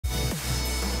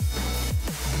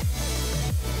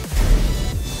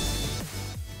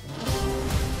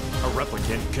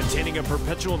replicant containing a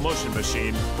perpetual motion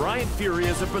machine, Bryan Fury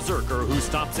is a berserker who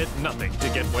stops at nothing to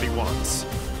get what he wants.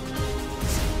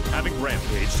 Having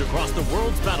rampaged across the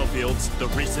world's battlefields, the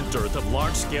recent dearth of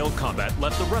large-scale combat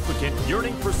left the replicant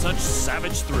yearning for such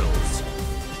savage thrills.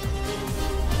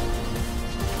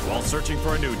 While searching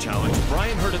for a new challenge,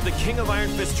 Bryan heard of the King of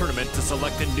Iron Fist tournament to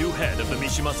select a new head of the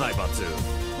Mishima Zaibatsu.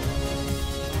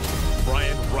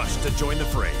 Bryan rushed to join the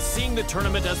fray, seeing the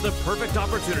tournament as the perfect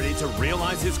opportunity to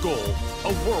realize his goal,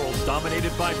 a world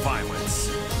dominated by violence.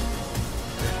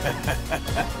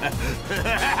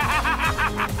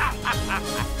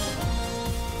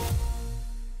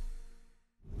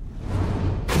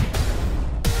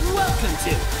 Welcome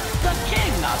to the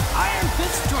King of Iron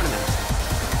Fist tournament.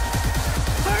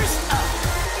 First up.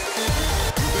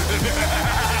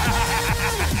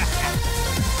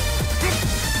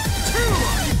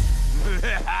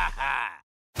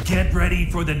 Get ready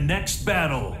for the next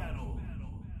battle.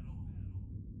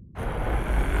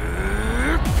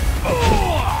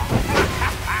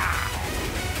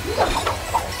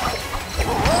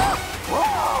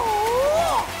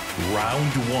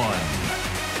 Round one.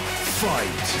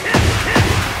 Fight.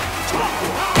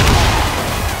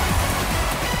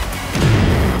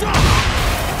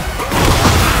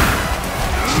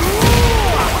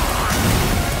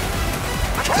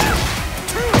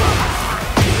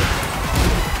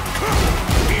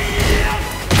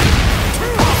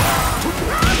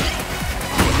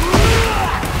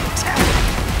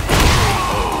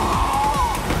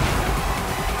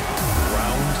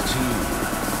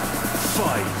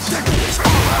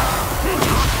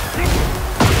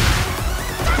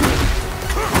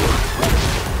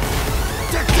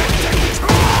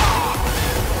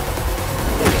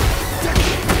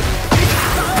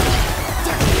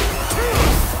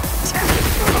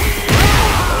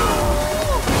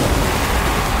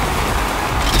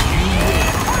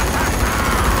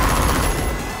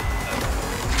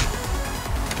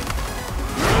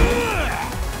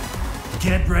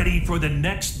 Get ready for the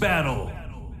next battle.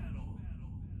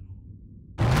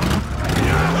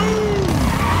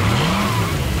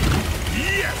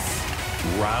 Yes!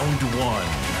 Round one.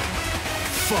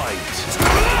 Fight.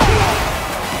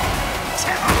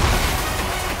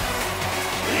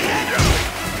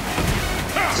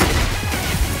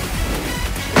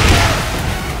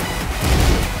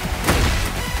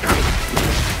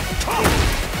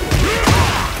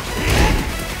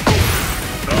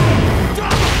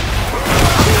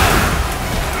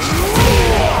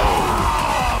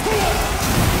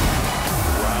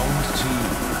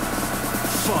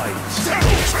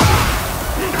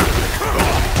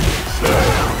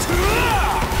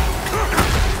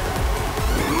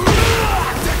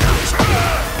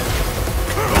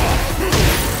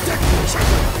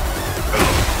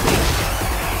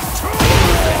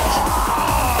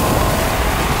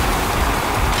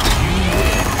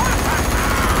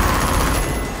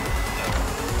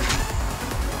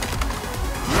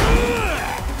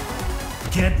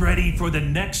 Get ready for the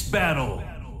next battle.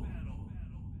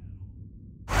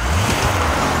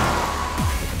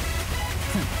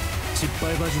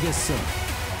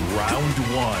 Round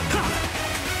one.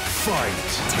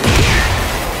 Fight.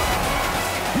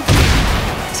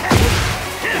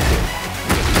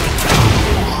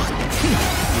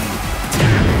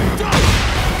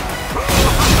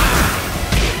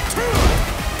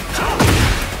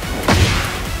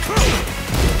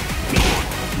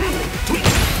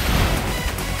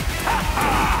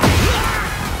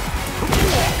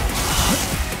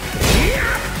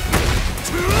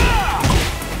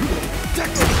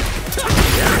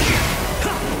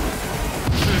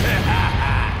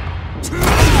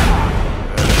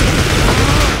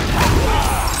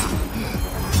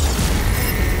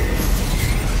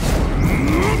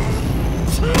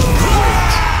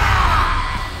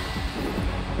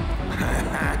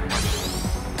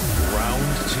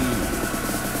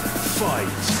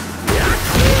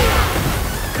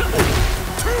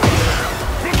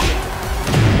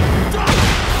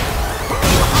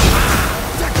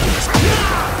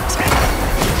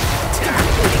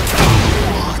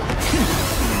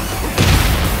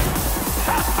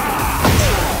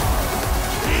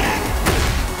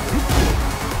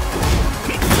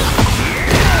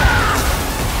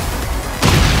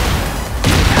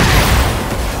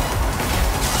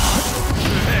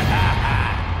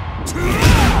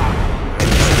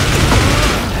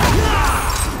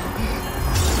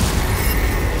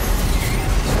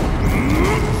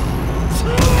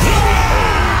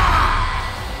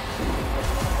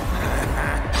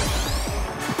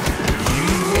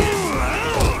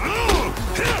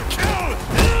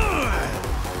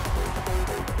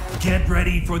 Get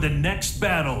ready for the next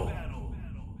battle.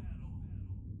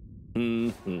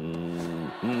 Round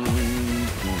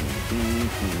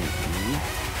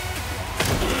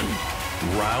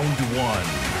one.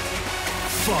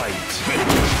 Fight.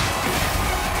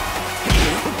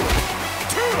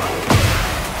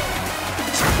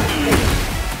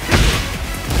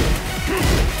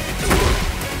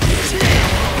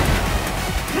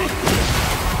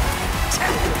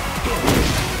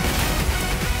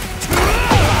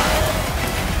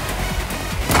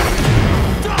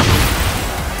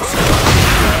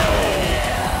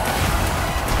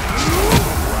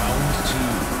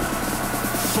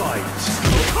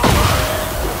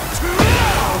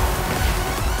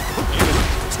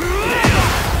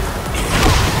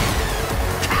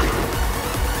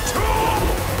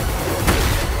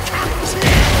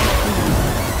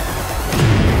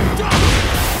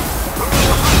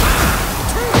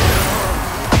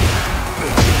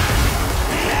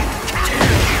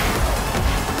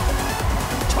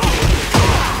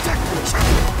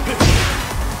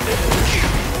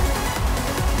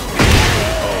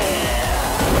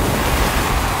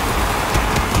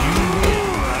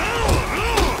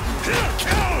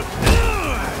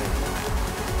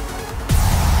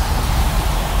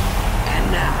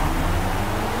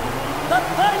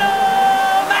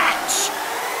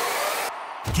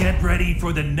 Get ready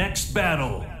for the next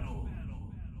battle.